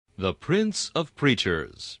The Prince of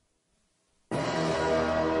Preachers.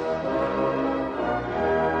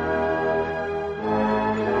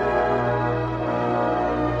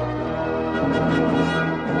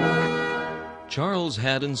 Charles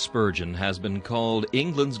Haddon Spurgeon has been called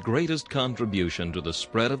England's greatest contribution to the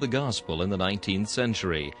spread of the gospel in the 19th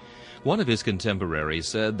century. One of his contemporaries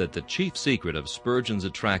said that the chief secret of Spurgeon's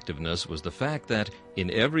attractiveness was the fact that, in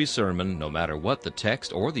every sermon, no matter what the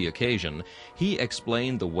text or the occasion, he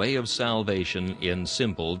explained the way of salvation in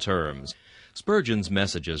simple terms. Spurgeon's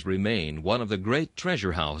messages remain one of the great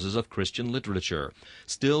treasure houses of Christian literature,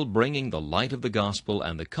 still bringing the light of the gospel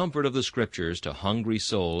and the comfort of the Scriptures to hungry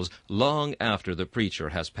souls long after the preacher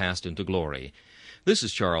has passed into glory. This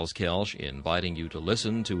is Charles Kelsch inviting you to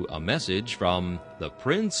listen to a message from the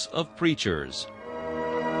Prince of Preachers.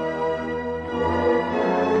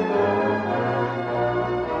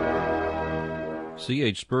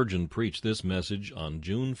 C.H. Spurgeon preached this message on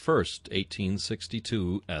June 1st,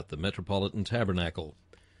 1862, at the Metropolitan Tabernacle.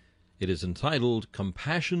 It is entitled,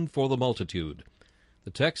 Compassion for the Multitude.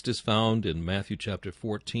 The text is found in Matthew chapter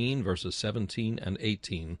 14, verses 17 and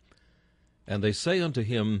 18. And they say unto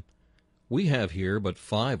him, We have here but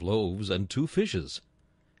 5 loaves and 2 fishes.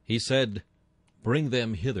 He said, Bring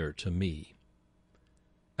them hither to me.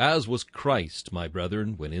 As was Christ, my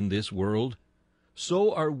brethren, when in this world,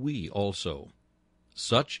 so are we also.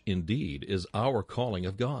 Such, indeed, is our calling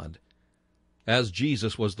of God. As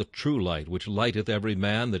Jesus was the true light, which lighteth every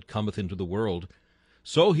man that cometh into the world,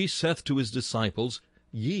 so he saith to his disciples,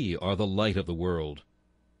 Ye are the light of the world.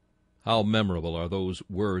 How memorable are those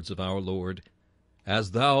words of our Lord!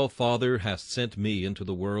 As thou, Father, hast sent me into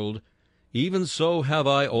the world, even so have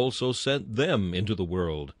I also sent them into the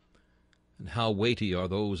world. And how weighty are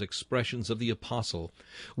those expressions of the apostle!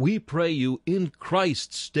 We pray you in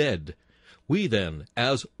Christ's stead. We then,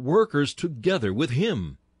 as workers together with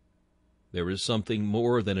him. There is something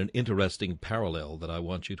more than an interesting parallel that I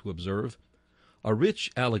want you to observe. A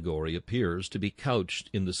rich allegory appears to be couched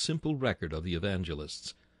in the simple record of the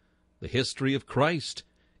evangelists. The history of Christ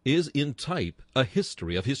is in type a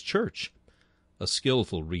history of his church. A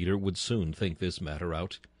skillful reader would soon think this matter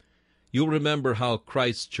out. You'll remember how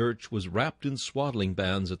Christ's church was wrapped in swaddling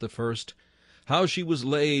bands at the first, how she was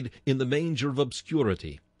laid in the manger of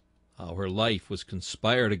obscurity, how her life was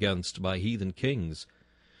conspired against by heathen kings.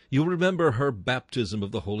 You'll remember her baptism of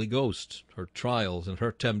the Holy Ghost, her trials and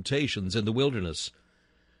her temptations in the wilderness.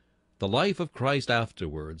 The life of Christ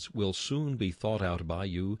afterwards will soon be thought out by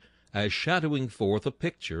you as shadowing forth a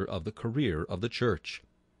picture of the career of the church.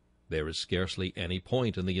 There is scarcely any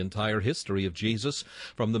point in the entire history of Jesus,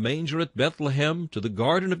 from the manger at Bethlehem to the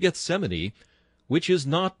Garden of Gethsemane, which is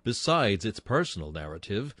not, besides its personal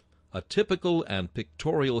narrative, a typical and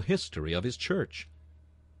pictorial history of his church.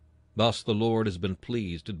 Thus the Lord has been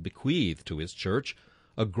pleased to bequeath to his church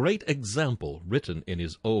a great example written in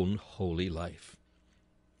his own holy life.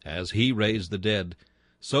 As he raised the dead,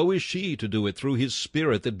 so is she to do it through his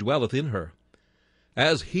Spirit that dwelleth in her.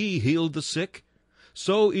 As he healed the sick,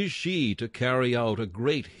 so is she to carry out a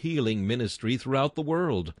great healing ministry throughout the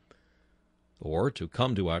world. Or, to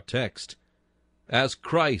come to our text, as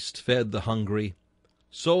Christ fed the hungry,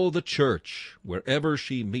 so the church, wherever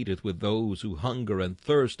she meeteth with those who hunger and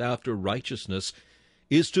thirst after righteousness,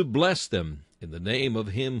 is to bless them in the name of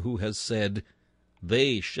him who has said,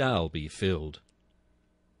 They shall be filled.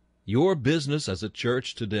 Your business as a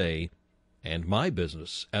church today, and my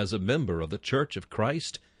business as a member of the Church of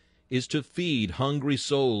Christ, is to feed hungry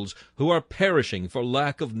souls who are perishing for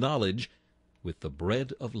lack of knowledge with the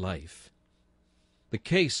bread of life. The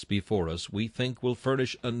case before us, we think, will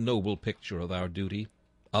furnish a noble picture of our duty,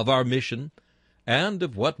 of our mission, and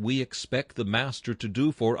of what we expect the Master to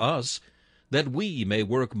do for us, that we may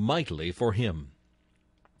work mightily for him.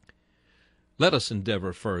 Let us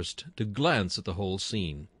endeavor first to glance at the whole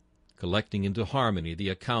scene, collecting into harmony the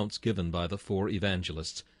accounts given by the 4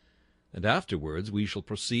 evangelists, and afterwards we shall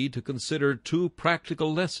proceed to consider 2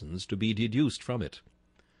 practical lessons to be deduced from it.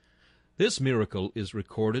 This miracle is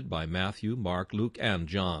recorded by Matthew, Mark, Luke, and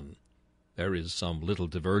John. There is some little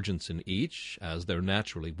divergence in each, as there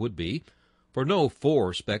naturally would be, for no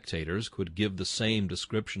 4 spectators could give the same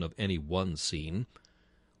description of any one scene.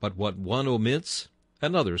 But what one omits,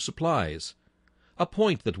 another supplies. A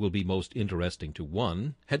point that will be most interesting to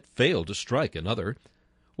one had failed to strike another,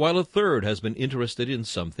 while a third has been interested in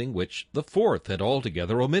something which the 4th had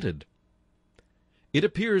altogether omitted. It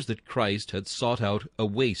appears that Christ had sought out a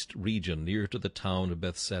waste region near to the town of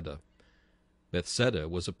Bethsaida. Bethsaida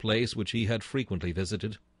was a place which he had frequently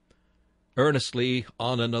visited. Earnestly,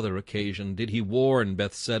 on another occasion, did he warn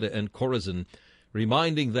Bethsaida and Chorazin,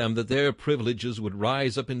 reminding them that their privileges would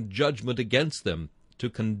rise up in judgment against them, to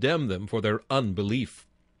condemn them for their unbelief.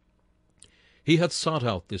 He had sought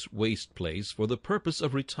out this waste place for the purpose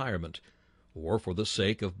of retirement, or for the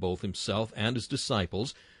sake of both himself and his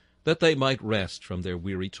disciples, that they might rest from their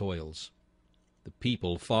weary toils. The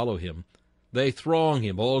people follow him. They throng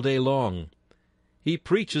him all day long. He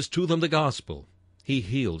preaches to them the gospel. He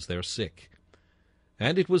heals their sick.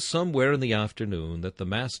 And it was somewhere in the afternoon that the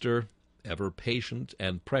Master, ever patient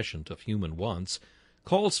and prescient of human wants,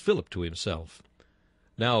 calls Philip to himself.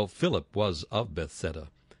 Now Philip was of Bethsaida.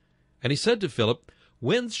 And he said to Philip,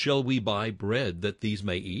 Whence shall we buy bread that these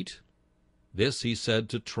may eat? This he said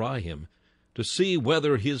to try him, to see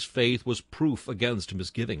whether his faith was proof against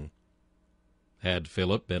misgiving. Had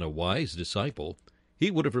Philip been a wise disciple,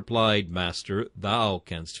 he would have replied, Master, thou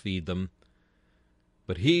canst feed them.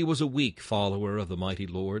 But he was a weak follower of the mighty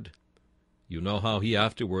Lord. You know how he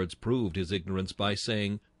afterwards proved his ignorance by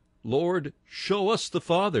saying, Lord, show us the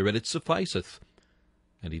Father, and it sufficeth.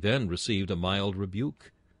 And he then received a mild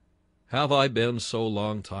rebuke. Have I been so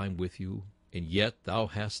long time with you, and yet thou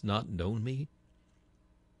hast not known me?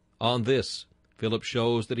 On this, Philip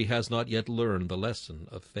shows that he has not yet learned the lesson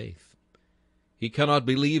of faith. He cannot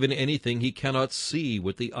believe in anything he cannot see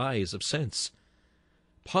with the eyes of sense.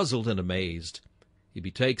 Puzzled and amazed, he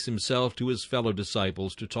betakes himself to his fellow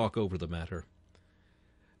disciples to talk over the matter.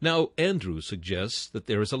 Now Andrew suggests that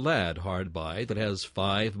there is a lad hard by that has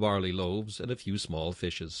 5 barley loaves and a few small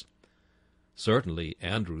fishes. Certainly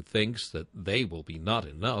Andrew thinks that they will be not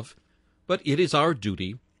enough, but it is our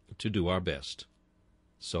duty to do our best.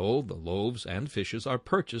 So the loaves and fishes are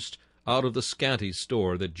purchased out of the scanty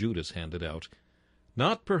store that Judas handed out,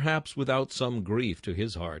 not perhaps without some grief to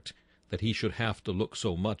his heart that he should have to look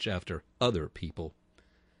so much after other people.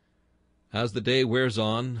 As the day wears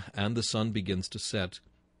on and the sun begins to set,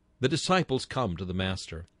 the disciples come to the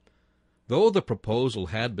Master. Though the proposal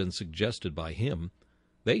had been suggested by him,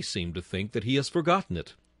 they seem to think that he has forgotten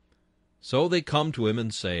it. So they come to him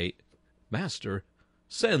and say, Master,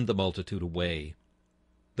 send the multitude away.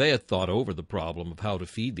 They had thought over the problem of how to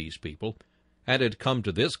feed these people, and had come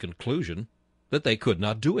to this conclusion, that they could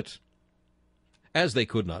not do it. As they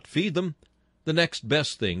could not feed them, the next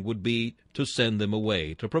best thing would be to send them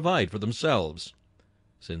away to provide for themselves.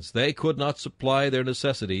 Since they could not supply their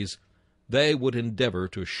necessities, they would endeavor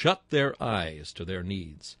to shut their eyes to their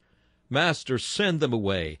needs. Master, send them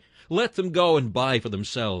away. Let them go and buy for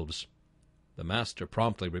themselves. The Master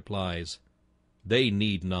promptly replies, They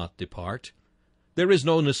need not depart. There is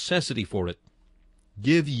no necessity for it.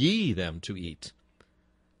 Give ye them to eat.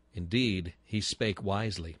 Indeed, he spake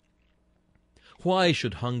wisely. Why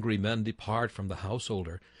should hungry men depart from the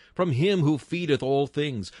householder, from him who feedeth all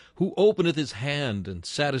things, who openeth his hand, and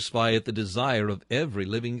satisfieth the desire of every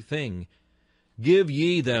living thing? Give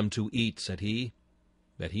ye them to eat, said he,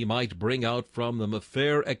 that he might bring out from them a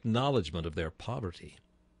fair acknowledgment of their poverty.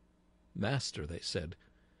 Master, they said,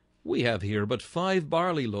 we have here but 5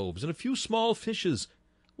 barley loaves and a few small fishes.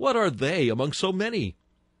 What are they among so many?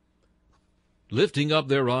 Lifting up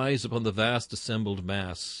their eyes upon the vast assembled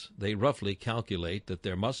mass, they roughly calculate that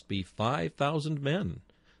there must be 5,000 men,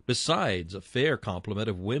 besides a fair complement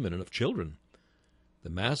of women and of children. The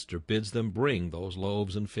Master bids them bring those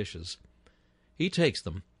loaves and fishes. He takes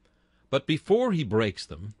them, but before he breaks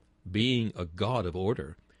them, being a God of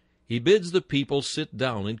order, he bids the people sit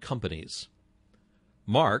down in companies.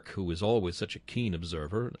 Mark, who is always such a keen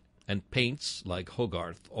observer, and paints, like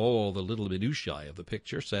Hogarth, all the little minutiae of the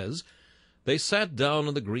picture, says, They sat down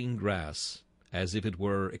on the green grass, as if it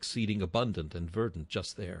were exceeding abundant and verdant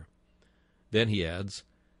just there. Then he adds,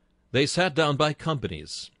 They sat down by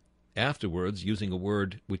companies, afterwards using a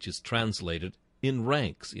word which is translated in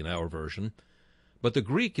ranks in our version, but the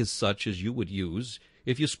Greek is such as you would use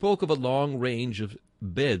if you spoke of a long range of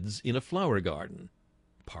beds in a flower garden,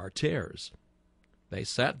 parterres. They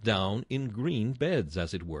sat down in green beds,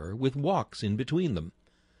 as it were, with walks in between them.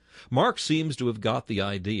 Mark seems to have got the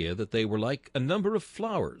idea that they were like a number of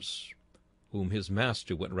flowers, whom his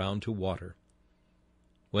Master went round to water.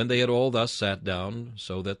 When they had all thus sat down,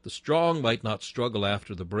 so that the strong might not struggle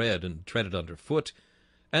after the bread and tread it under foot,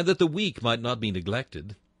 and that the weak might not be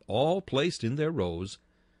neglected, all placed in their rows,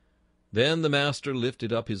 then the Master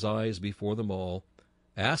lifted up his eyes before them all,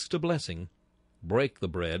 asked a blessing, brake the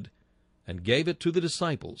bread, and gave it to the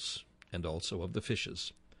disciples, and also of the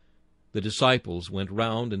fishes. The disciples went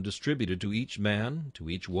round and distributed to each man, to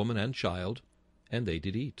each woman and child, and they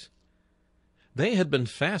did eat. They had been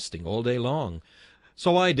fasting all day long,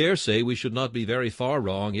 so I dare say we should not be very far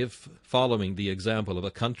wrong if, following the example of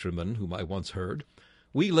a countryman whom I once heard,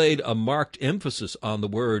 we laid a marked emphasis on the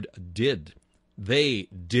word did, They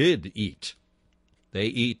did eat. They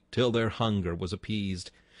eat till their hunger was appeased.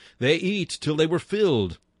 They eat till they were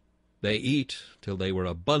filled. They eat till they were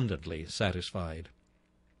abundantly satisfied.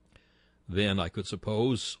 Then I could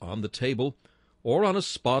suppose on the table, or on a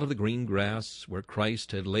spot of the green grass where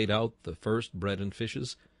Christ had laid out the first bread and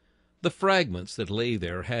fishes, the fragments that lay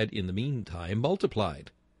there had in the meantime multiplied.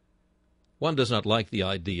 One does not like the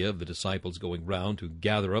idea of the disciples going round to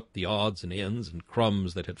gather up the odds and ends and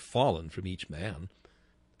crumbs that had fallen from each man.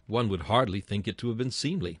 One would hardly think it to have been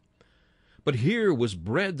seemly. But here was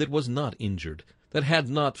bread that was not injured, that had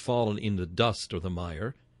not fallen in the dust or the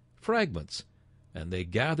mire, fragments, and they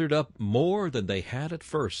gathered up more than they had at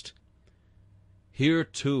first. Here,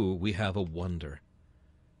 too, we have a wonder.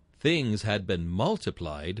 Things had been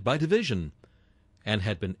multiplied by division, and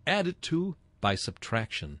had been added to by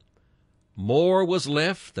subtraction. More was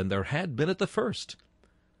left than there had been at the first.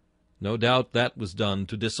 No doubt that was done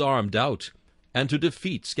to disarm doubt and to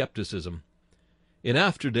defeat skepticism. In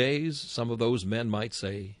after days, some of those men might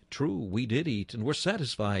say, "True, we did eat, and were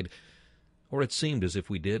satisfied," or it seemed as if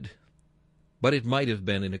we did, but it might have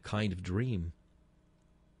been in a kind of dream.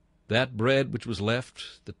 That bread which was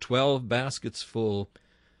left, the 12 baskets full,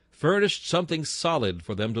 furnished something solid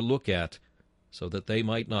for them to look at, so that they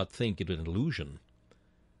might not think it an illusion.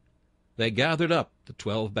 They gathered up the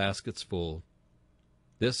 12 baskets full.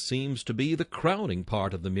 This seems to be the crowning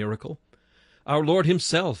part of the miracle. Our Lord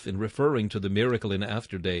himself, in referring to the miracle in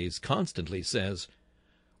after days, constantly says,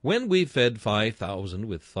 "When we fed 5,000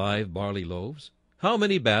 with 5 barley loaves, how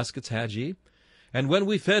many baskets had ye? And when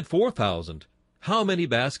we fed 4,000, how many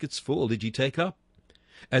baskets full did ye take up?"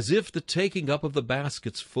 As if the taking up of the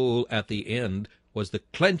baskets full at the end was the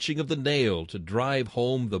clenching of the nail to drive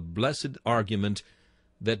home the blessed argument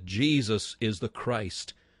that Jesus is the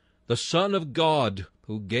Christ, the Son of God,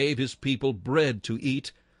 who gave his people bread to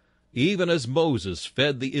eat, even as Moses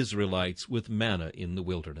fed the Israelites with manna in the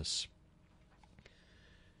wilderness.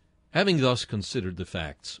 Having thus considered the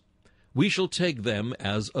facts, we shall take them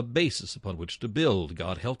as a basis upon which to build,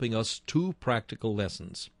 God helping us, 2 practical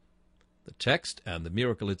lessons. The text and the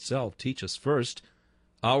miracle itself teach us, first,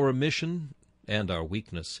 our mission and our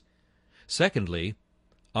weakness. Secondly,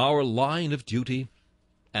 our line of duty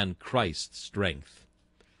and Christ's strength.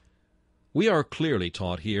 We are clearly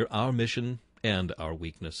taught here our mission and our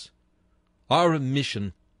weakness. Our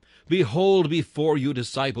mission: behold before you,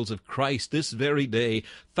 disciples of Christ, this very day,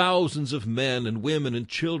 thousands of men and women and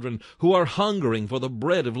children who are hungering for the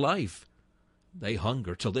bread of life. They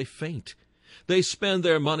hunger till they faint. They spend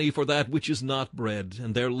their money for that which is not bread,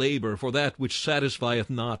 and their labor for that which satisfieth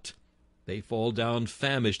not. They fall down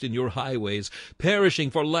famished in your highways,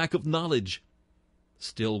 perishing for lack of knowledge.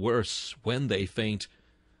 Still worse, when they faint,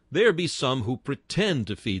 there be some who pretend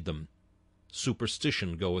to feed them.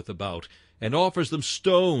 Superstition goeth about, and offers them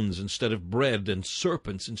stones instead of bread, and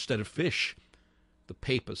serpents instead of fish. The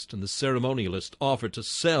papist and the ceremonialist offer to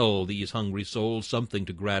sell these hungry souls something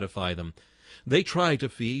to gratify them. They try to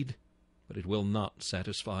feed, but it will not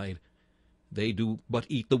satisfy. They do but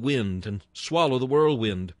eat the wind and swallow the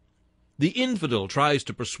whirlwind. The infidel tries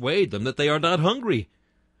to persuade them that they are not hungry.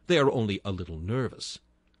 They are only a little nervous.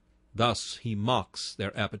 Thus he mocks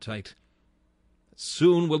their appetite.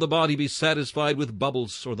 Soon will the body be satisfied with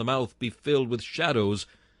bubbles, or the mouth be filled with shadows,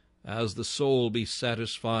 as the soul be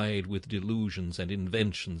satisfied with delusions and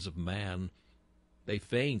inventions of man. They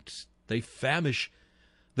faint, they famish,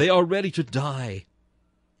 they are ready to die.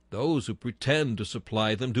 Those who pretend to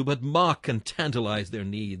supply them do but mock and tantalize their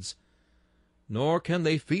needs. Nor can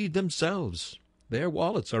they feed themselves. Their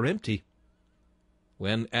wallets are empty.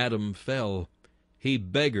 When Adam fell, he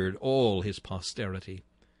beggared all his posterity.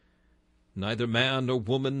 Neither man nor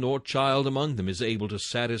woman nor child among them is able to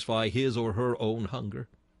satisfy his or her own hunger.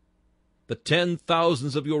 The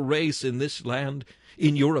 10,000s of your race in this land,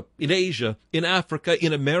 in Europe, in Asia, in Africa,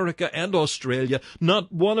 in America, and Australia,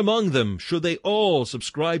 not one among them, should they all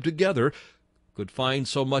subscribe together, could find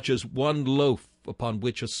so much as one loaf upon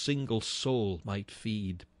which a single soul might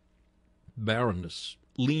feed. Barrenness,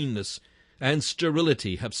 leanness, and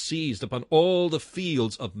sterility have seized upon all the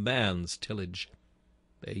fields of man's tillage.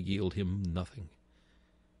 They yield him nothing.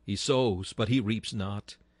 He sows, but he reaps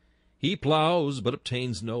not. He ploughs, but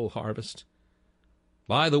obtains no harvest.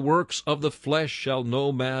 By the works of the flesh shall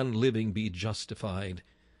no man living be justified,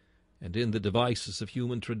 and in the devices of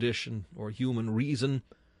human tradition or human reason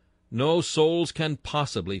no souls can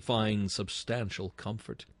possibly find substantial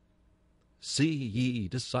comfort. See ye,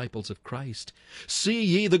 disciples of Christ, see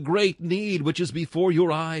ye the great need which is before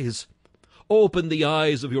your eyes. Open the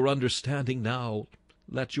eyes of your understanding now.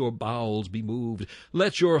 Let your bowels be moved.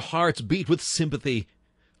 Let your hearts beat with sympathy.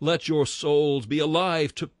 Let your souls be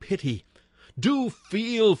alive to pity. Do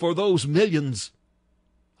feel for those millions.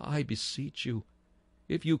 I beseech you,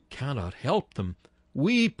 if you cannot help them,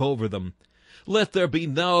 weep over them. Let there be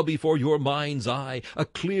now before your mind's eye a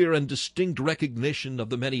clear and distinct recognition of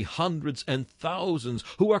the many hundreds and thousands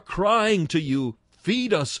who are crying to you,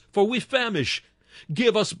 Feed us, for we famish.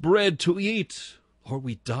 Give us bread to eat, or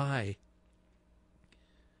we die.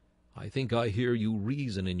 I think I hear you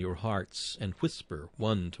reason in your hearts and whisper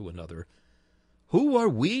one to another, Who are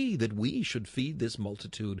we that we should feed this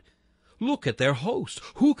multitude? Look at their host.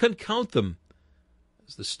 Who can count them?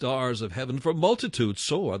 As the stars of heaven for multitude,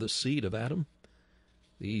 so are the seed of Adam.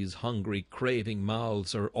 These hungry, craving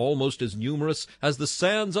mouths are almost as numerous as the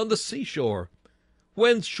sands on the seashore.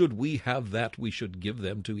 Whence should we have that we should give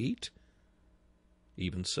them to eat?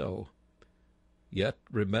 Even so. Yet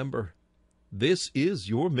remember, this is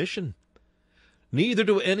your mission. Neither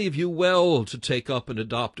do any of you well to take up and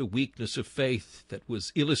adopt a weakness of faith that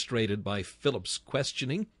was illustrated by Philip's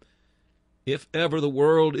questioning. If ever the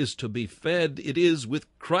world is to be fed, it is with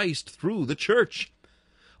Christ through the church.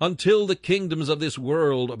 Until the kingdoms of this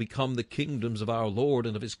world become the kingdoms of our Lord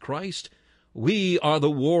and of his Christ, we are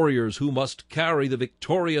the warriors who must carry the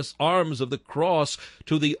victorious arms of the cross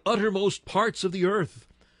to the uttermost parts of the earth.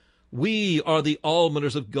 We are the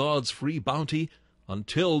almoners of God's free bounty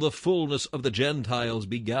until the fullness of the Gentiles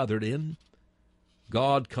be gathered in.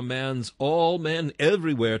 God commands all men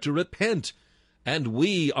everywhere to repent, and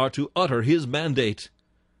we are to utter his mandate.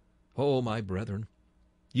 Oh, my brethren,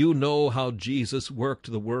 you know how Jesus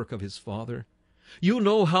worked the work of his Father. You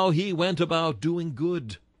know how he went about doing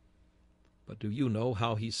good. But do you know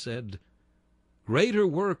how he said, Greater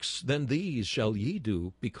works than these shall ye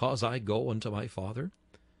do, because I go unto my Father?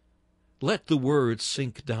 Let the word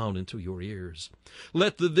sink down into your ears.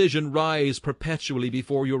 Let the vision rise perpetually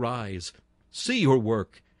before your eyes. See your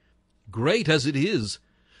work, great as it is,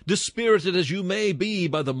 dispirited as you may be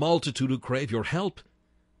by the multitude who crave your help,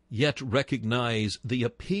 yet recognize the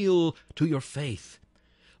appeal to your faith.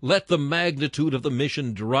 Let the magnitude of the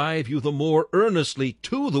mission drive you the more earnestly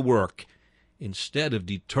to the work, instead of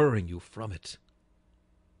deterring you from it.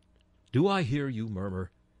 Do I hear you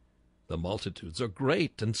murmur, The multitudes are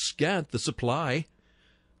great, and scant the supply.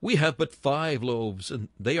 We have but 5 loaves, and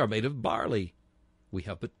they are made of barley. We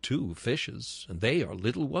have but 2 fishes, and they are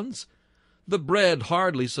little ones. The bread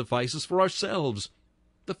hardly suffices for ourselves.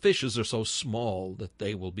 The fishes are so small that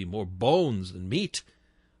they will be more bones than meat.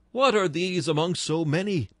 What are these among so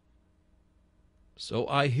many? So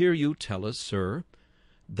I hear you tell us, sir,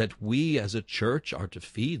 that we as a church are to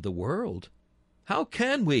feed the world. How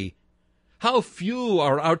can we? How few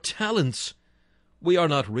are our talents! We are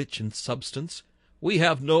not rich in substance. We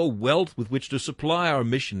have no wealth with which to supply our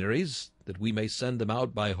missionaries, that we may send them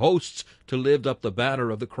out by hosts to lift up the banner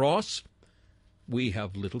of the cross. We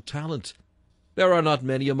have little talent. There are not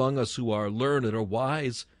many among us who are learned or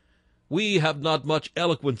wise. We have not much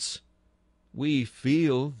eloquence. We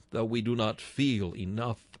feel, though we do not feel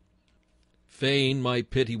enough. Fain my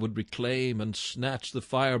pity would reclaim and snatch the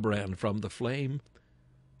firebrand from the flame.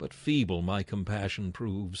 But feeble my compassion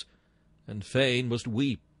proves, and fain must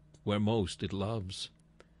weep where most it loves.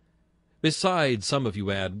 Besides, some of you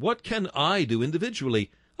add, What can I do individually?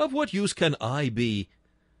 Of what use can I be?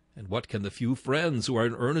 And what can the few friends who are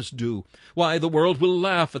in earnest do? Why, the world will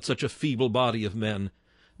laugh at such a feeble body of men.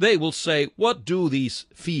 They will say, What do these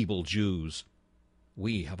feeble Jews?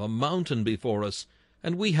 We have a mountain before us,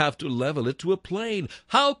 and we have to level it to a plain.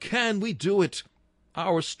 How can we do it?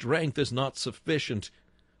 Our strength is not sufficient.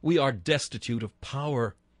 We are destitute of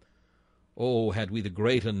power. Oh, had we the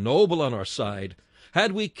great and noble on our side!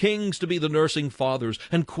 Had we kings to be the nursing fathers,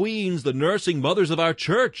 and queens the nursing mothers of our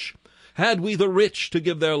church! Had we the rich to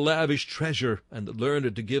give their lavish treasure, and the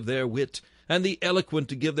learned to give their wit, and the eloquent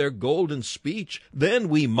to give their golden speech, then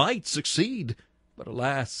we might succeed. But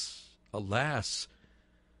alas, alas!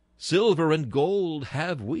 Silver and gold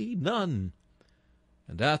have we none,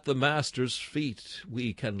 and at the Master's feet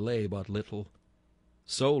we can lay but little.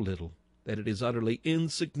 So little that it is utterly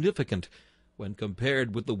insignificant when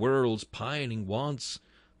compared with the world's pining wants,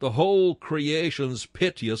 the whole creation's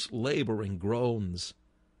piteous laboring groans.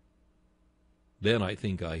 Then I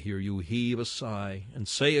think I hear you heave a sigh and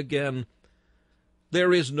say again,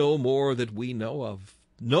 There is no more that we know of,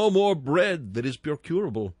 no more bread that is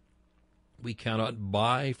procurable. We cannot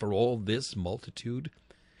buy for all this multitude.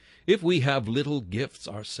 If we have little gifts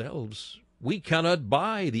ourselves, we cannot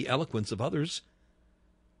buy the eloquence of others.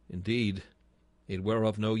 Indeed, it were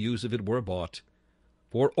of no use if it were bought,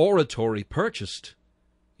 for oratory purchased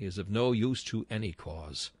is of no use to any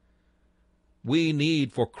cause. We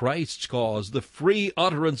need for Christ's cause the free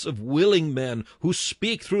utterance of willing men who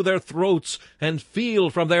speak through their throats and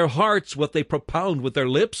feel from their hearts what they propound with their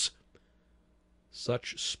lips.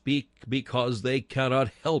 Such speak because they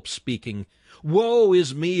cannot help speaking. Woe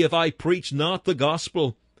is me if I preach not the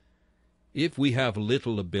gospel! If we have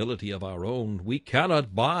little ability of our own, we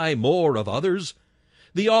cannot buy more of others.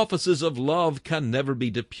 The offices of love can never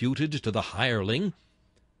be deputed to the hireling.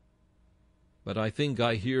 But I think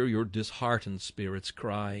I hear your disheartened spirits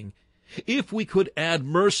crying, if we could add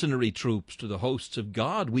mercenary troops to the hosts of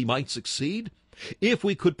God, we might succeed. If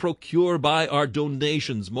we could procure by our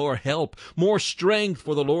donations more help, more strength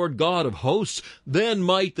for the Lord God of hosts, then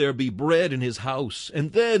might there be bread in his house,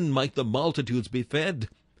 and then might the multitudes be fed.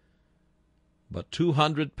 But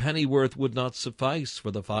 200 pennyworth would not suffice for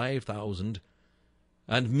the 5,000,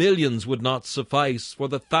 and millions would not suffice for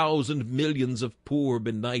the 1,000 millions of poor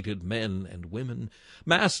benighted men and women.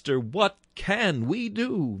 Master, what can we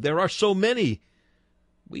do? There are so many.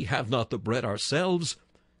 We have not the bread ourselves,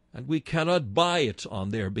 and we cannot buy it on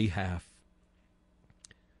their behalf.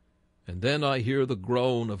 And then I hear the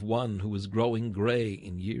groan of one who is growing gray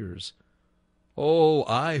in years. Oh,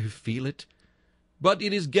 I feel it, but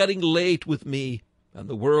it is getting late with me, and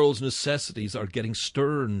the world's necessities are getting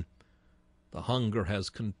stern. The hunger has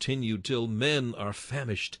continued till men are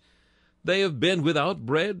famished. They have been without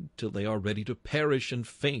bread till they are ready to perish and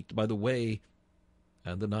faint by the way.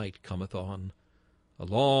 And the night cometh on, a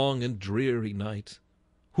long and dreary night.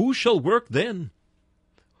 Who shall work then?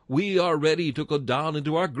 We are ready to go down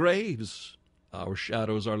into our graves. Our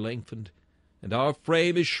shadows are lengthened, and our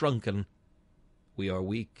frame is shrunken. We are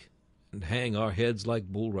weak, and hang our heads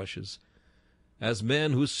like bulrushes, as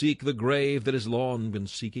men who seek the grave that has long been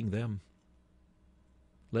seeking them.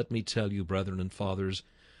 Let me tell you, brethren and fathers,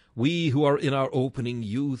 we who are in our opening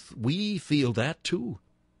youth, we feel that too.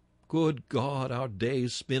 Good God, our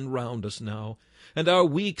days spin round us now, and our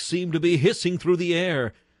weeks seem to be hissing through the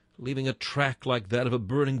air, leaving a track like that of a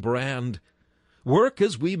burning brand. Work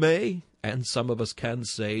as we may, and some of us can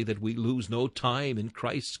say that we lose no time in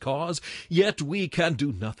Christ's cause, yet we can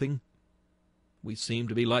do nothing. We seem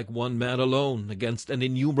to be like one man alone against an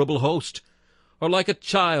innumerable host, or like a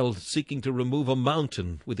child seeking to remove a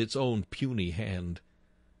mountain with its own puny hand.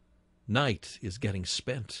 Night is getting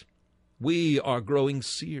spent. We are growing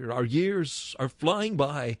sere. Our years are flying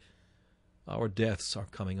by. Our deaths are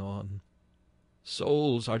coming on.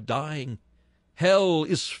 Souls are dying. Hell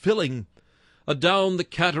is filling. Adown the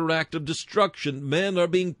cataract of destruction, men are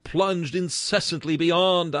being plunged incessantly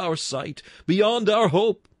beyond our sight, beyond our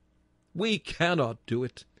hope. We cannot do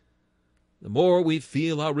it. The more we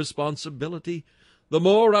feel our responsibility, the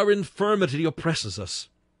more our infirmity oppresses us.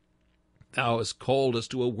 Thou hast called us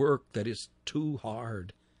to a work that is too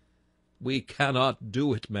hard. We cannot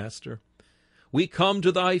do it, Master. We come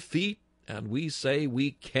to thy feet, and we say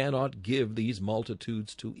we cannot give these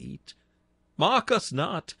multitudes to eat. Mock us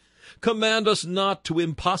not. Command us not to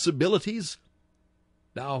impossibilities.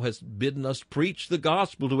 Thou hast bidden us preach the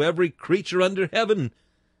gospel to every creature under heaven.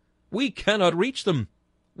 We cannot reach them.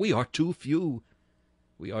 We are too few.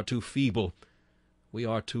 We are too feeble. We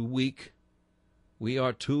are too weak. We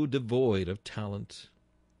are too devoid of talent.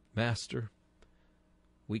 Master,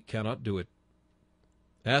 we cannot do it.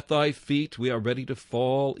 At thy feet we are ready to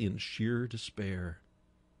fall in sheer despair.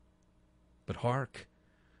 But hark!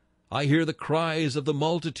 I hear the cries of the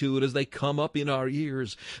multitude as they come up in our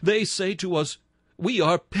ears. They say to us, we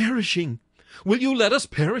are perishing. Will you let us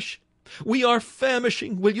perish? We are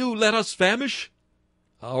famishing. Will you let us famish?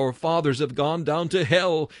 Our fathers have gone down to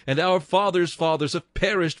hell, and our fathers' fathers have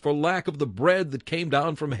perished for lack of the bread that came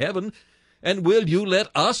down from heaven. And will you let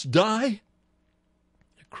us die?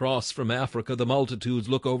 Across from Africa the multitudes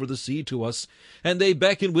look over the sea to us, and they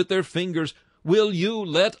beckon with their fingers, will you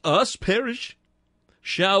let us perish?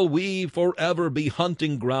 Shall we forever be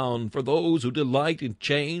hunting ground for those who delight in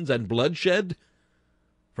chains and bloodshed?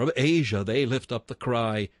 From Asia they lift up the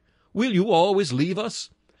cry, will you always leave us?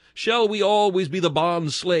 Shall we always be the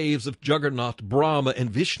bond slaves of Juggernaut, Brahma, and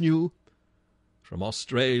Vishnu? From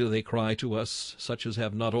Australia they cry to us, such as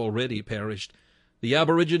have not already perished. The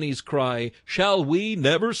aborigines cry, shall we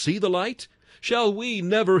never see the light? Shall we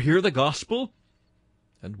never hear the gospel?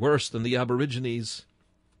 And worse than the aborigines,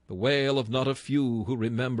 the wail of not a few who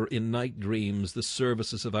remember in night dreams the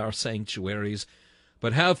services of our sanctuaries,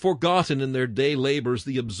 but have forgotten in their day labors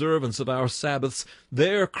the observance of our Sabbaths.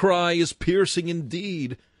 Their cry is piercing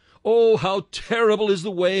indeed. Oh, how terrible is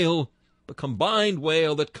the wail, the combined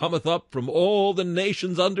wail that cometh up from all the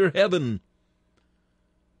nations under heaven.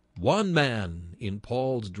 One man in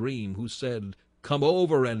Paul's dream who said, come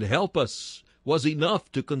over and help us, was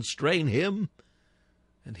enough to constrain him.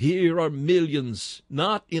 And here are millions,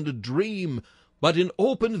 not in a dream, but in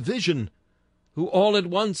open vision, who all at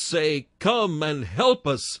once say, "Come and help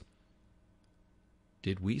us."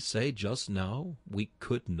 Did we say just now we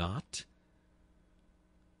could not?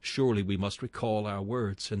 Surely we must recall our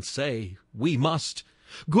words and say, we must.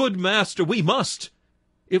 Good Master, we must.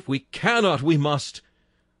 If we cannot, we must.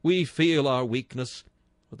 We feel our weakness,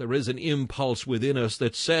 but there is an impulse within us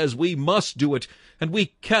that says we must do it, and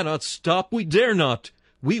we cannot stop, we dare not.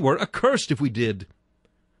 We were accursed if we did.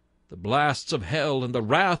 The blasts of hell and the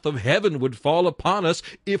wrath of heaven would fall upon us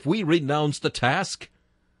if we renounced the task.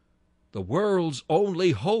 The world's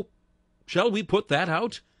only hope, shall we put that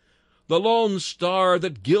out? The lone star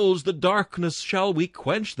that gilds the darkness, shall we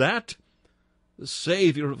quench that? The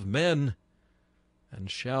Savior of men,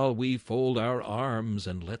 and shall we fold our arms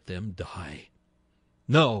and let them die?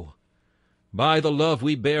 No. By the love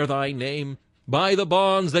we bear thy name, by the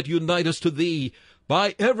bonds that unite us to thee,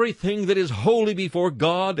 by everything that is holy before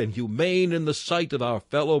God and humane in the sight of our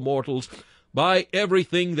fellow mortals, by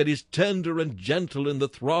everything that is tender and gentle in the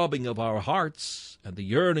throbbing of our hearts and the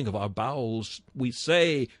yearning of our bowels, we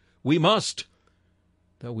say we must,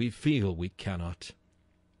 though we feel we cannot.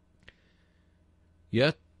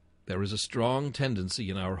 Yet there is a strong tendency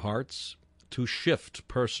in our hearts to shift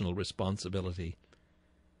personal responsibility.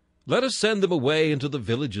 Let us send them away into the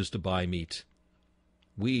villages to buy meat.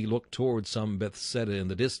 We look toward some Bethsaida in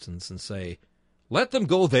the distance and say, let them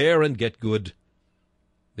go there and get good.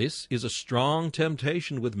 This is a strong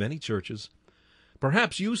temptation with many churches.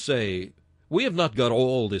 Perhaps you say, we have not got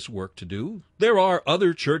all this work to do. There are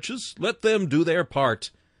other churches. Let them do their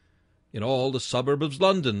part. In all the suburbs of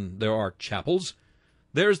London there are chapels.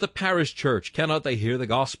 There's the parish church. Cannot they hear the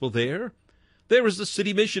gospel there? There is the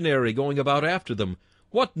city missionary going about after them.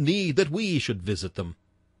 What need that we should visit them?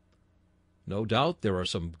 No doubt there are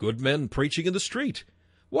some good men preaching in the street.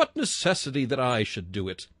 What necessity that I should do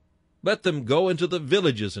it? Let them go into the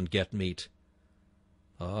villages and get meat.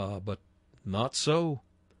 But not so.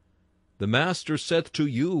 The Master saith to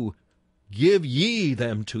you, give ye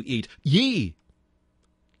them to eat. Ye!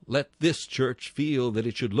 Let this church feel that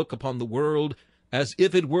it should look upon the world as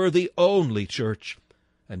if it were the only church,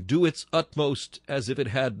 and do its utmost as if it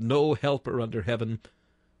had no helper under heaven,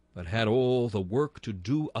 but had all the work to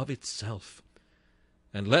do of itself.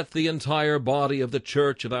 And let the entire body of the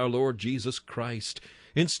church of our Lord Jesus Christ,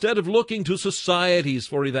 instead of looking to societies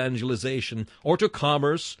for evangelization, or to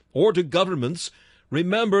commerce, or to governments,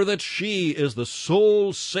 remember that she is the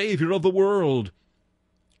sole Savior of the world.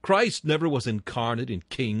 Christ never was incarnate in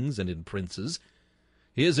kings and in princes.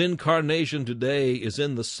 His incarnation today is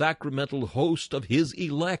in the sacramental host of his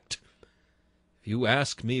elect. If you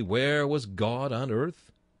ask me where was God on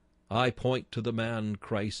earth, I point to the man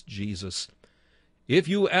Christ Jesus. If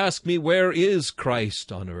you ask me where is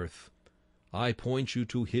Christ on earth, I point you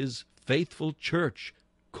to his faithful church,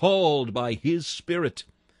 called by his Spirit.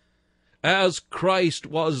 As Christ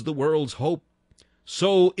was the world's hope,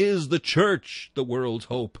 so is the church the world's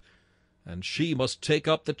hope, and she must take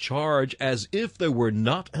up the charge as if there were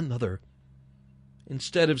not another.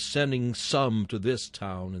 Instead of sending some to this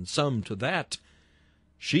town and some to that,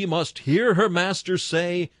 she must hear her Master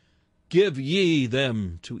say, give ye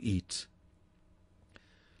them to eat.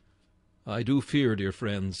 I do fear, dear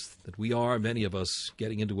friends, that we are, many of us,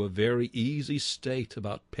 getting into a very easy state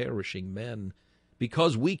about perishing men,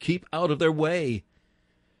 because we keep out of their way.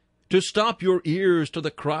 To stop your ears to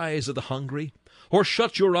the cries of the hungry, or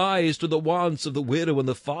shut your eyes to the wants of the widow and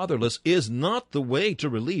the fatherless, is not the way to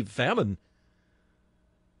relieve famine.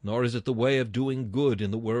 Nor is it the way of doing good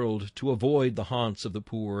in the world to avoid the haunts of the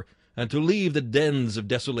poor, and to leave the dens of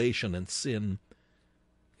desolation and sin.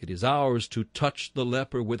 It is ours to touch the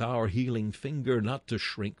leper with our healing finger, not to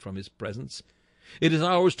shrink from his presence. It is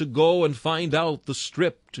ours to go and find out the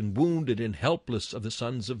stripped and wounded and helpless of the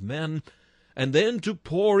sons of men, and then to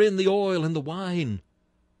pour in the oil and the wine.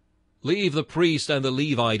 Leave the priest and the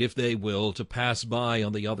Levite, if they will, to pass by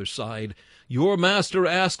on the other side. Your Master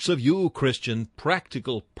asks of you, Christian,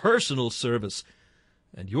 practical, personal service,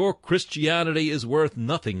 and your Christianity is worth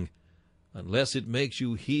nothing unless it makes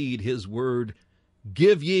you heed his word,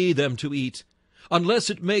 give ye them to eat, unless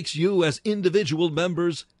it makes you as individual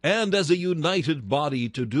members and as a united body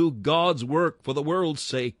to do God's work for the world's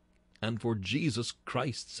sake and for Jesus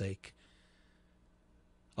Christ's sake.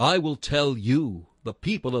 I will tell you, the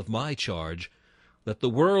people of my charge, that the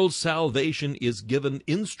world's salvation is given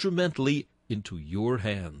instrumentally into your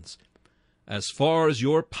hands. As far as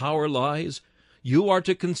your power lies, you are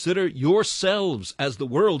to consider yourselves as the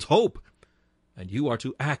world's hope, and you are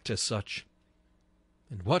to act as such.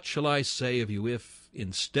 And what shall I say of you if,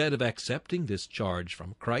 instead of accepting this charge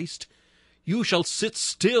from Christ, you shall sit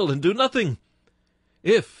still and do nothing?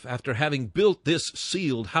 If, after having built this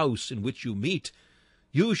sealed house in which you meet,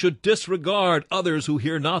 you should disregard others who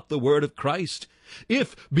hear not the word of Christ,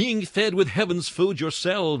 if, being fed with heaven's food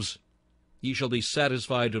yourselves, ye shall be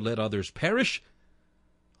satisfied to let others perish,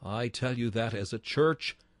 I tell you that as a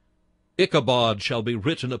church, Ichabod shall be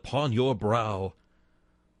written upon your brow.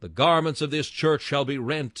 The garments of this church shall be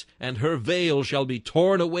rent, and her veil shall be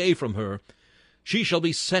torn away from her. She shall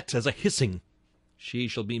be set as a hissing. She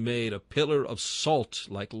shall be made a pillar of salt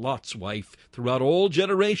like Lot's wife throughout all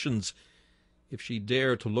generations, if she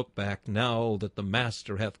dare to look back now that the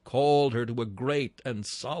Master hath called her to a great and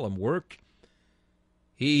solemn work.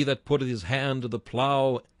 He that putteth his hand to the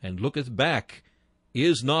plough and looketh back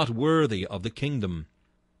is not worthy of the kingdom.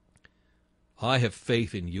 I have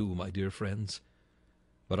faith in you, my dear friends,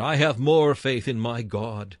 but I have more faith in my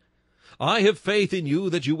God. I have faith in you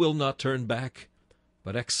that you will not turn back,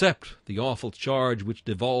 but accept the awful charge which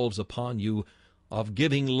devolves upon you of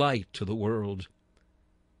giving light to the world.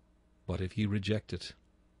 But if ye reject it,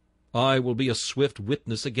 I will be a swift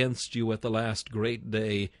witness against you at the last great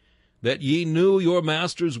day, that ye knew your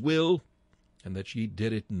Master's will, and that ye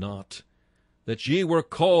did it not, that ye were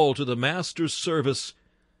called to the Master's service,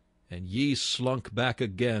 and ye slunk back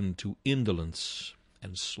again to indolence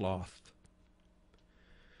and sloth.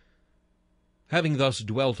 Having thus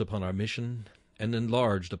dwelt upon our mission and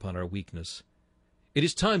enlarged upon our weakness, it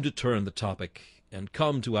is time to turn the topic and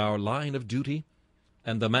come to our line of duty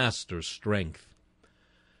and the Master's strength.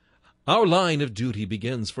 Our line of duty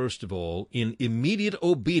begins, first of all, in immediate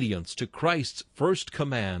obedience to Christ's first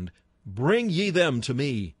command, "Bring ye them to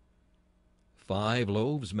me." 5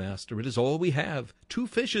 loaves, Master, it is all we have. 2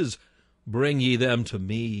 fishes, bring ye them to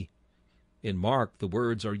me. In Mark the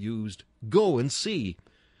words are used, "Go and see."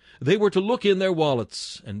 They were to look in their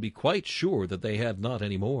wallets and be quite sure that they had not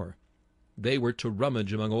any more. They were to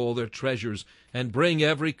rummage among all their treasures and bring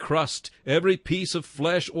every crust, every piece of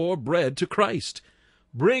flesh or bread to Christ.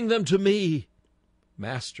 "Bring them to me."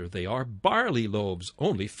 "Master, they are barley loaves,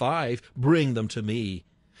 only 5. Bring them to me."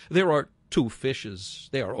 "There are 2 fishes.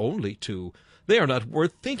 They are only 2. They are not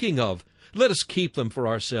worth thinking of. Let us keep them for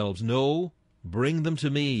ourselves." "No, bring them to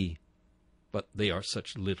me." "But they are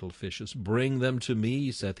such little fishes." "Bring them to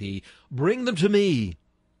me," saith he. "Bring them to me."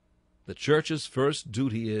 The church's first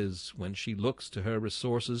duty is, when she looks to her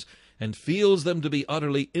resources and feels them to be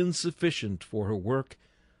utterly insufficient for her work,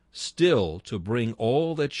 still to bring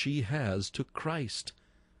all that she has to Christ.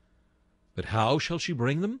 But how shall she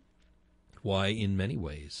bring them? Why, in many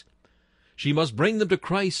ways. She must bring them to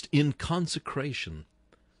Christ in consecration.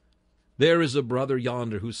 There is a brother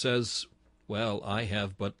yonder who says, "Well, I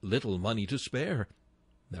have but little money to spare."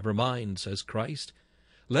 "Never mind," says Christ.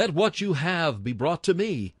 "Let what you have be brought to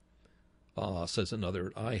me." "Ah," says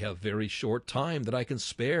another, "I have very short time that I can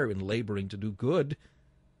spare in laboring to do good."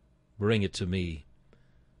 "Bring it to me."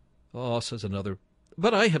 "Ah," says another,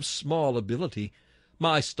 "but I have small ability.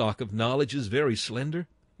 My stock of knowledge is very slender.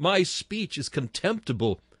 My speech is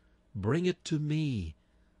contemptible. Bring it to me."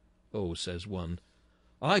 "Oh," says one,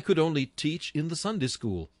 "I could only teach in the Sunday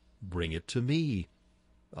school." "Bring it to me."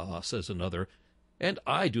 "Ah," says another, "and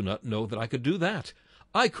I do not know that I could do that.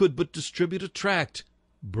 I could but distribute a tract."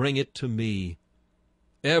 "Bring it to me."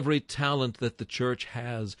 Every talent that the church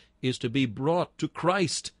has is to be brought to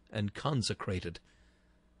Christ and consecrated.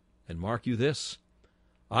 And mark you this,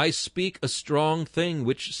 I speak a strong thing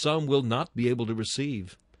which some will not be able to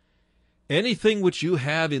receive. Anything which you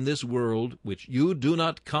have in this world which you do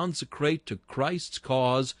not consecrate to Christ's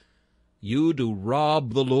cause, you do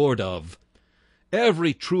rob the Lord of.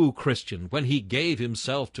 Every true Christian, when he gave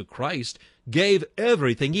himself to Christ, gave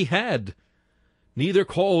everything he had. Neither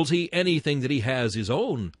calls he anything that he has his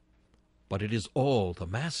own, but it is all the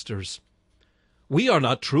Master's. We are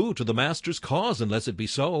not true to the Master's cause unless it be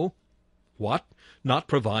so. What? Not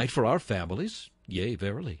provide for our families? Yea,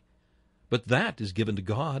 verily. But that is given to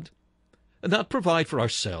God. Not provide for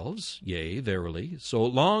ourselves? Yea, verily, so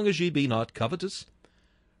long as ye be not covetous.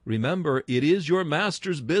 Remember, it is your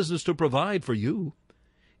Master's business to provide for you.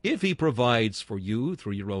 If he provides for you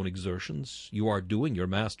through your own exertions, you are doing your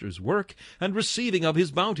Master's work and receiving of his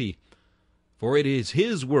bounty, for it is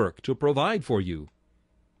his work to provide for you.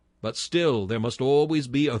 But still there must always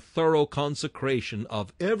be a thorough consecration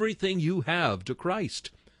of everything you have to Christ.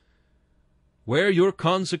 Where your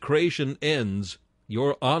consecration ends,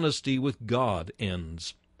 your honesty with God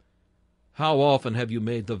ends. How often have you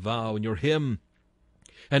made the vow in your hymn,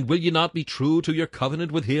 and will ye not be true to your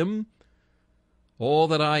covenant with him? All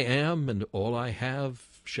that I am and all I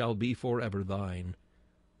have shall be forever thine.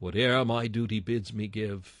 Whate'er my duty bids me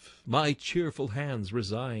give, my cheerful hands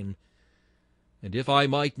resign. And if I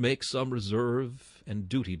might make some reserve, and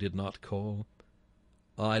duty did not call,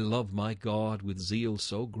 I love my God with zeal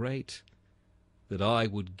so great, that I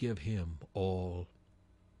would give him all.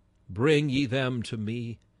 Bring ye them to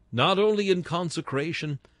me, not only in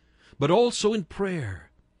consecration, but also in prayer.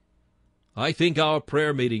 I think our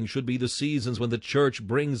prayer meetings should be the seasons when the church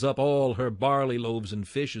brings up all her barley loaves and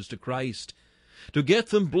fishes to Christ. To get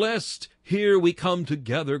them blessed, here we come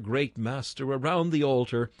together, great Master, around the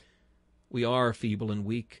altar. We are feeble and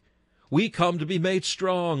weak. We come to be made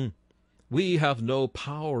strong. We have no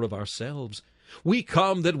power of ourselves. We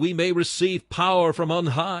come that we may receive power from on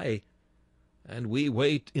high. And we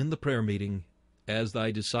wait in the prayer meeting, as thy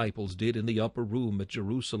disciples did in the upper room at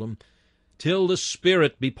Jerusalem, till the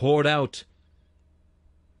Spirit be poured out.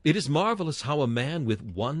 It is marvelous how a man with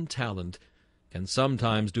 1 talent can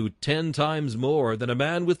sometimes do 10 times more than a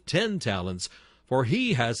man with 10 talents, for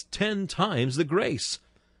he has 10 times the grace.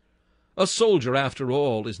 A soldier, after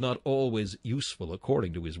all, is not always useful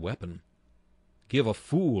according to his weapon. Give a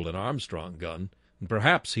fool an Armstrong gun, and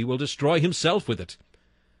perhaps he will destroy himself with it.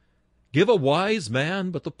 Give a wise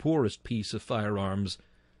man but the poorest piece of firearms,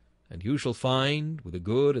 and you shall find, with a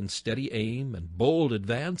good and steady aim and bold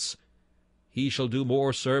advance, he shall do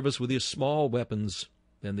more service with his small weapons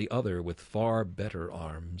than the other with far better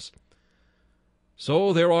arms.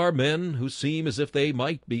 So there are men who seem as if they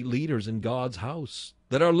might be leaders in God's house,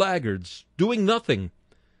 that are laggards, doing nothing,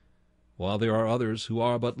 while there are others who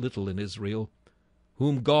are but little in Israel,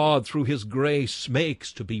 whom God through his grace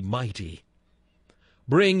makes to be mighty.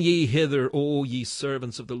 Bring ye hither, O ye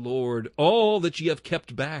servants of the Lord, all that ye have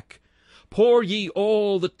kept back. Pour ye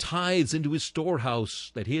all the tithes into his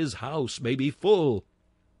storehouse, that his house may be full.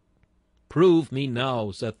 Prove me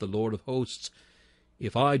now, saith the Lord of hosts,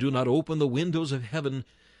 if I do not open the windows of heaven,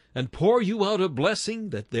 and pour you out a blessing,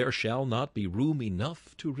 that there shall not be room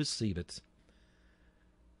enough to receive it.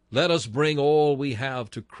 Let us bring all we have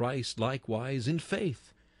to Christ likewise in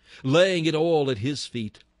faith, laying it all at his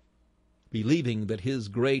feet, believing that his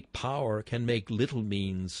great power can make little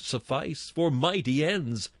means suffice for mighty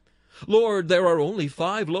ends. Lord, there are only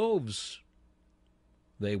 5 loaves.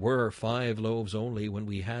 They were 5 loaves only when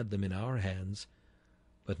we had them in our hands,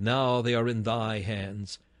 but now they are in thy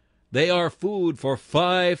hands. They are food for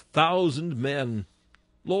 5,000 men.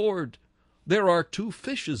 Lord, there are 2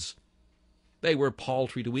 fishes. They were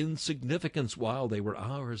paltry to insignificance while they were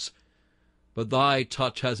ours, but thy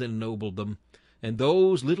touch has ennobled them, and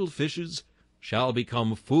those little fishes shall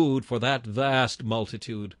become food for that vast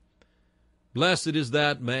multitude. Blessed is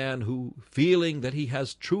that man who, feeling that he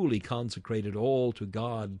has truly consecrated all to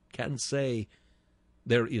God, can say,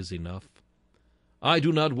 there is enough. I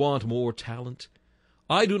do not want more talent.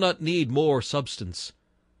 I do not need more substance.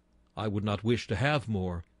 I would not wish to have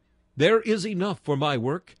more. There is enough for my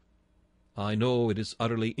work. I know it is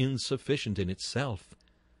utterly insufficient in itself,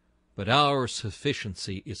 but our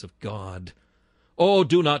sufficiency is of God. Oh,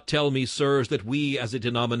 do not tell me, sirs, that we as a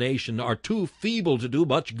denomination are too feeble to do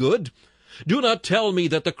much good. Do not tell me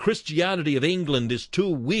that the Christianity of England is too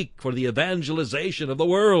weak for the evangelization of the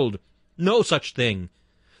world. No such thing.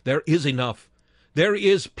 There is enough. There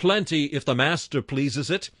is plenty if the Master pleases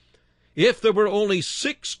it. If there were only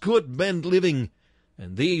 6 good men living,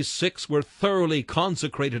 and these 6 were thoroughly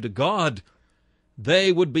consecrated to God,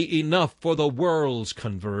 they would be enough for the world's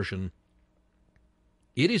conversion.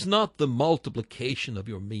 It is not the multiplication of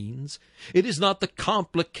your means. It is not the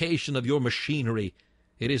complication of your machinery.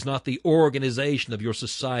 It is not the organization of your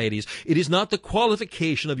societies. It is not the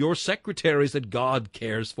qualification of your secretaries that God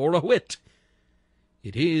cares for a whit.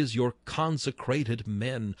 It is your consecrated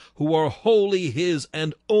men who are wholly his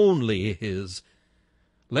and only his.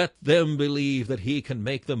 Let them believe that he can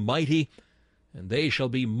make them mighty, and they shall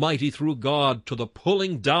be mighty through God to the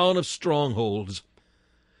pulling down of strongholds.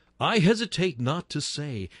 I hesitate not to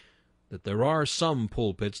say that there are some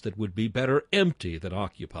pulpits that would be better empty than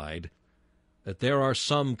occupied, that there are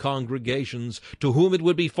some congregations to whom it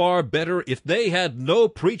would be far better if they had no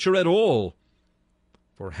preacher at all.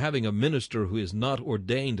 For having a minister who is not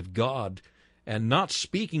ordained of God, and not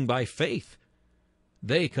speaking by faith,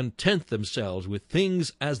 they content themselves with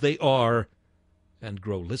things as they are, and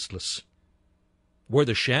grow listless. Were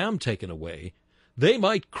the sham taken away, they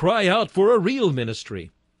might cry out for a real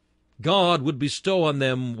ministry. God would bestow on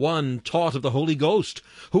them one taught of the Holy Ghost,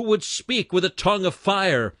 who would speak with a tongue of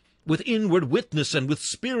fire, with inward witness and with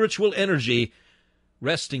spiritual energy,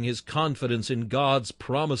 resting his confidence in God's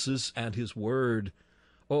promises and his word.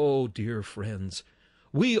 Oh, dear friends,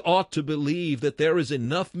 we ought to believe that there is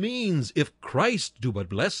enough means if Christ do but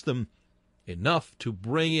bless them. enough to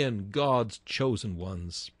bring in God's chosen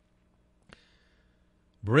ones.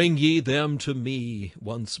 Bring ye them to me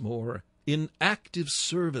once more, in active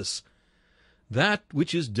service. That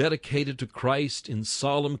which is dedicated to Christ in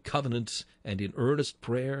solemn covenant and in earnest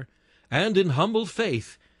prayer and in humble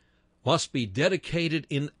faith must be dedicated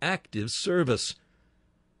in active service.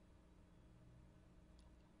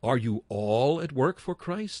 Are you all at work for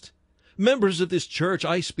Christ? Members of this church,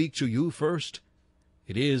 I speak to you first.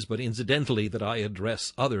 It is but incidentally that I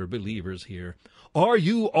address other believers here. Are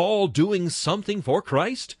you all doing something for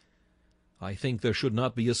Christ? I think there should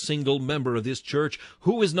not be a single member of this church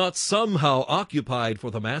who is not somehow occupied for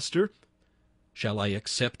the Master. Shall I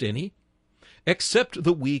accept any? Accept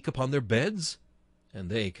the weak upon their beds, and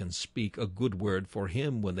they can speak a good word for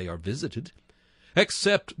him when they are visited.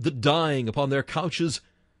 Accept the dying upon their couches,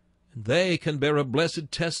 and they can bear a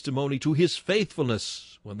blessed testimony to his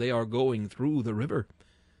faithfulness when they are going through the river.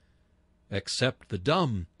 Accept the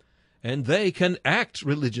dumb, and they can act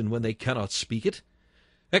religion when they cannot speak it.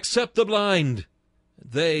 Accept the blind,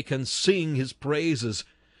 and they can sing his praises.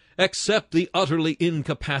 Accept the utterly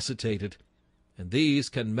incapacitated, and these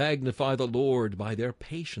can magnify the Lord by their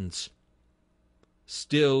patience.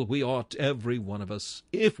 Still, we ought, every one of us,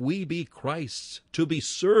 if we be Christ's, to be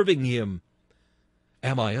serving him.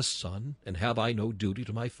 Am I a son, and have I no duty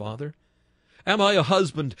to my father? Am I a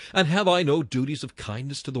husband, and have I no duties of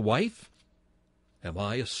kindness to the wife? Am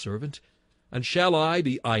I a servant, and shall I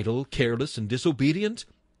be idle, careless, and disobedient?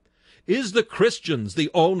 Is the Christian's the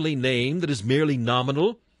only name that is merely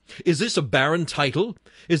nominal? Is this a barren title?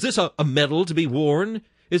 Is this a medal to be worn?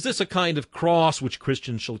 Is this a kind of cross which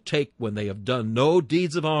Christians shall take when they have done no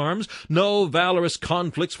deeds of arms, no valorous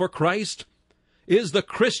conflicts for Christ? Is the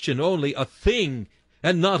Christian only a thing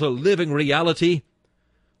and not a living reality?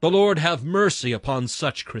 The Lord have mercy upon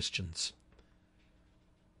such Christians.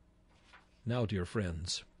 Now, dear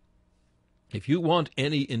friends, if you want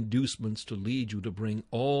any inducements to lead you to bring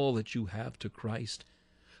all that you have to Christ,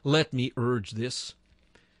 let me urge this.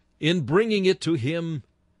 In bringing it to him,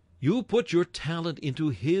 you put your talent into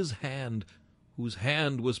his hand, whose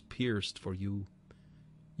hand was pierced for you.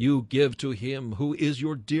 You give to him who is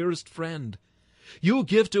your dearest friend. You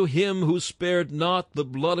give to him who spared not the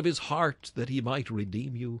blood of his heart that he might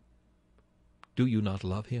redeem you. Do you not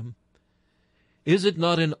love him? Is it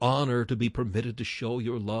not an honor to be permitted to show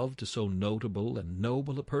your love to so notable and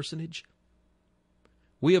noble a personage?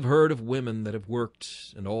 We have heard of women that have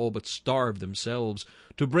worked and all but starved themselves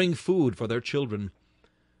to bring food for their children,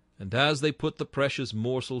 and as they put the precious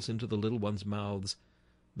morsels into the little ones' mouths,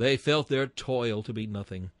 they felt their toil to be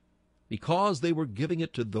nothing, because they were giving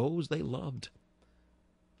it to those they loved.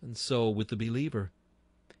 And so with the believer,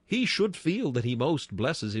 he should feel that he most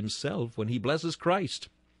blesses himself when he blesses Christ.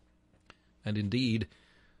 And indeed,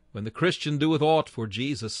 when the Christian doeth aught for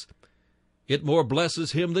Jesus, it more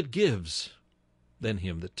blesses him that gives than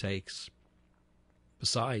him that takes.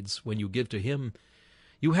 Besides, when you give to him,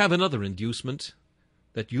 you have another inducement,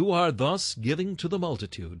 that you are thus giving to the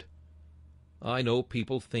multitude. I know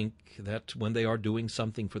people think that when they are doing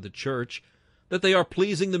something for the church, that they are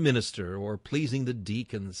pleasing the minister or pleasing the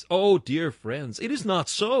deacons. Oh, dear friends, it is not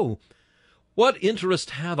so. What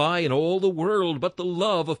interest have I in all the world but the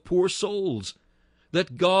love of poor souls?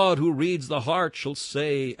 That God, who reads the heart, shall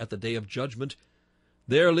say at the day of judgment,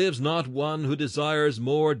 there lives not one who desires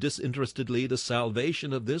more disinterestedly the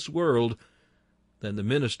salvation of this world than the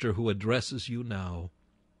minister who addresses you now.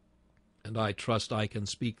 And I trust I can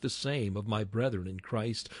speak the same of my brethren in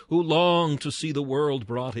Christ, who long to see the world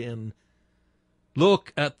brought in.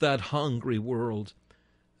 Look at that hungry world,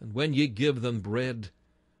 and when ye give them bread,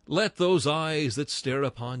 let those eyes that stare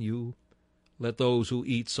upon you, let those who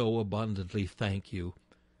eat so abundantly thank you,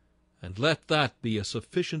 and let that be a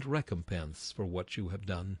sufficient recompense for what you have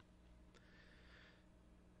done.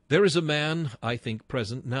 There is a man, I think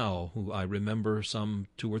present now, who I remember some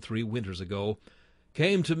 2 or 3 winters ago,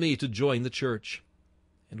 came to me to join the church,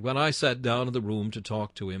 and when I sat down in the room to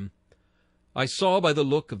talk to him, I saw by the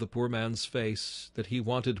look of the poor man's face that he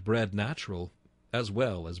wanted bread natural as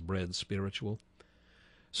well as bread spiritual.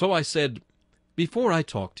 So I said, before I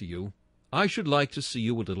talk to you, I should like to see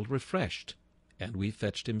you a little refreshed, and we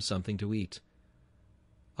fetched him something to eat.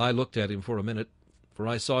 I looked at him for a minute, for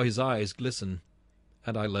I saw his eyes glisten,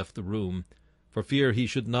 and I left the room, for fear he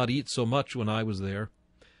should not eat so much when I was there.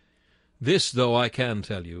 This, though, I can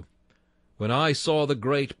tell you, when I saw the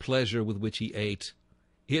great pleasure with which he ate,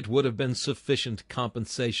 it would have been sufficient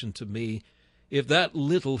compensation to me if that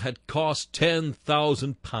little had cost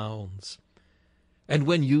 10,000 pounds. And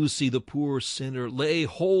when you see the poor sinner lay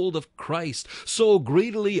hold of Christ so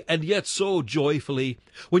greedily and yet so joyfully,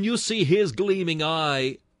 when you see his gleaming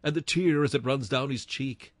eye and the tear as it runs down his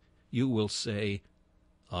cheek, you will say,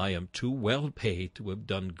 I am too well paid to have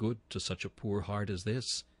done good to such a poor heart as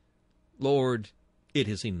this. Lord, it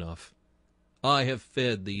is enough. I have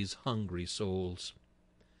fed these hungry souls.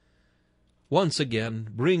 Once again,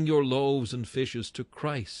 bring your loaves and fishes to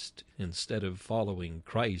Christ, instead of following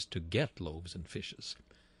Christ to get loaves and fishes.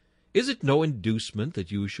 Is it no inducement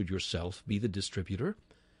that you should yourself be the distributor?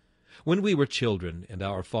 When we were children, and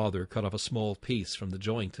our father cut off a small piece from the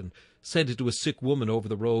joint and sent it to a sick woman over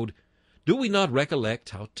the road, do we not recollect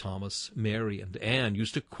how Thomas, Mary, and Anne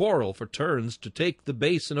used to quarrel for turns to take the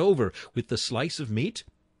basin over with the slice of meat?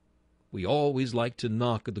 We always liked to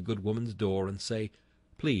knock at the good woman's door and say,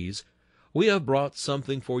 Please, we have brought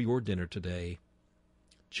something for your dinner today.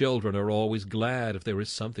 Children are always glad if there is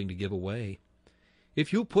something to give away.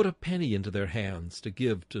 If you put a penny into their hands to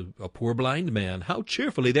give to a poor blind man, how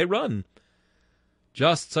cheerfully they run!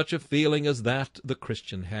 Just such a feeling as that the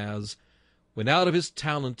Christian has, when out of his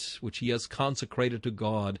talent, which he has consecrated to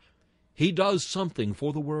God, he does something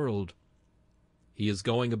for the world. He is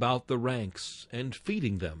going about the ranks and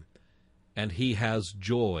feeding them, and he has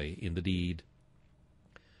joy in the deed.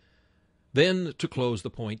 Then, to close the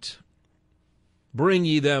point, bring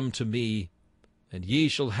ye them to me, and ye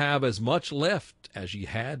shall have as much left as ye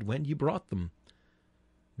had when ye brought them.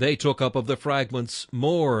 They took up of the fragments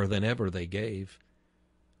more than ever they gave.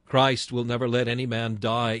 Christ will never let any man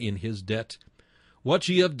die in his debt. What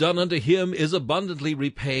ye have done unto him is abundantly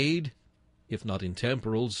repaid, if not in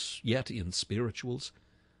temporals, yet in spirituals.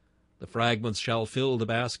 The fragments shall fill the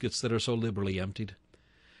baskets that are so liberally emptied.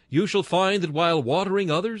 You shall find that while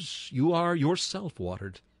watering others, you are yourself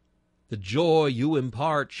watered. The joy you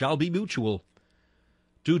impart shall be mutual.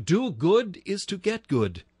 To do good is to get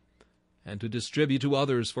good, and to distribute to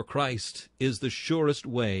others for Christ is the surest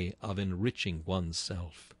way of enriching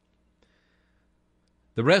oneself.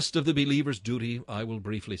 The rest of the believer's duty I will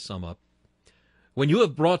briefly sum up. When you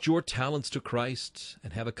have brought your talents to Christ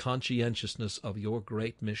and have a conscientiousness of your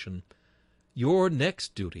great mission, your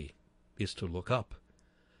next duty is to look up.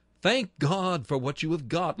 Thank God for what you have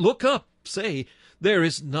got. Look up. Say, there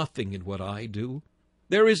is nothing in what I do.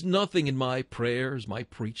 There is nothing in my prayers, my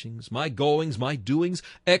preachings, my goings, my doings,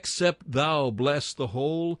 except thou bless the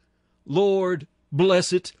whole. Lord,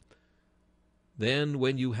 bless it. Then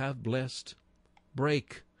when you have blessed,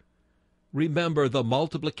 break. Remember, the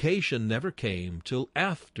multiplication never came till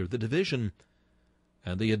after the division,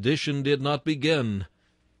 and the addition did not begin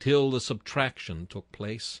till the subtraction took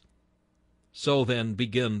place. So then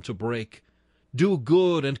begin to break. Do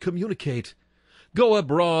good and communicate. Go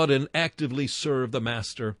abroad and actively serve the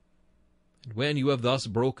Master. And when you have thus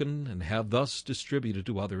broken and have thus distributed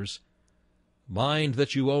to others, mind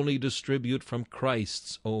that you only distribute from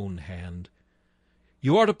Christ's own hand.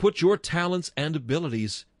 You are to put your talents and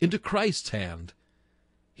abilities into Christ's hand.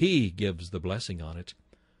 He gives the blessing on it.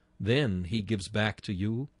 Then he gives back to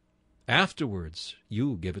you. Afterwards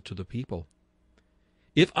you give it to the people.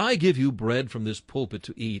 If I give you bread from this pulpit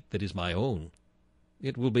to eat that is my own,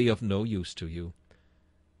 it will be of no use to you.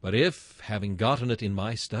 But if, having gotten it in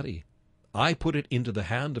my study, I put it into the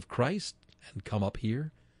hand of Christ and come up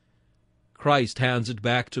here, Christ hands it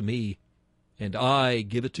back to me, and I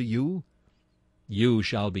give it to you, you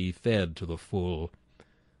shall be fed to the full.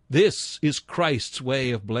 This is Christ's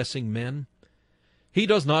way of blessing men. He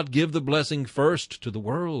does not give the blessing first to the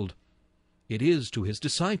world. It is to his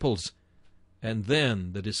disciples, and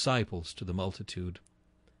then the disciples to the multitude.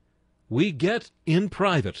 We get in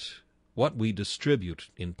private what we distribute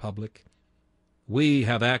in public. We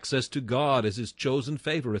have access to God as his chosen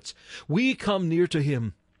favorites. We come near to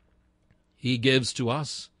him. He gives to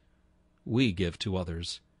us. We give to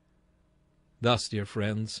others. Thus, dear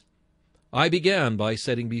friends, I began by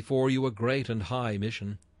setting before you a great and high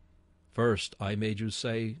mission. First, I made you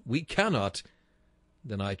say, we cannot.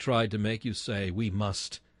 Then I tried to make you say, we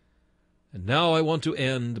must. And now I want to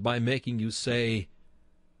end by making you say,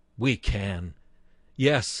 we can.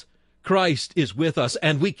 Yes, Christ is with us,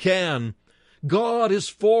 and we can. God is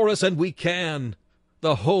for us, and we can.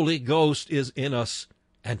 The Holy Ghost is in us,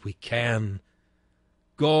 and we can.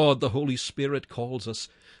 God, the Holy Spirit, calls us.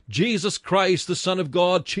 Jesus Christ, the Son of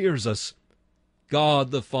God, cheers us.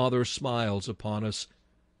 God, the Father, smiles upon us.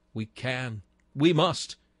 We can. We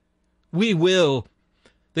must. We will.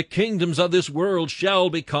 The kingdoms of this world shall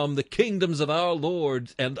become the kingdoms of our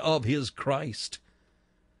Lord and of his Christ.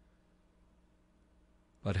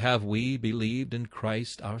 But have we believed in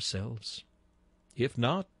Christ ourselves? If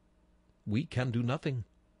not, we can do nothing.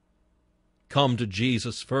 Come to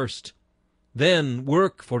Jesus first. Then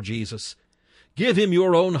work for Jesus. Give him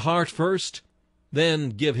your own heart first. Then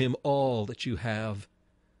give him all that you have.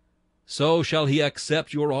 So shall he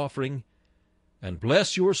accept your offering and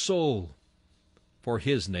bless your soul for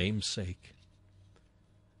his name's sake.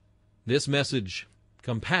 This message,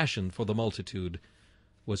 Compassion for the Multitude,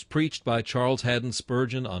 was preached by Charles Haddon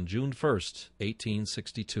Spurgeon on June 1st,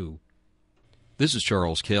 1862. This is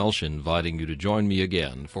Charles Kelsch inviting you to join me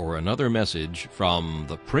again for another message from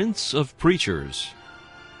the Prince of Preachers.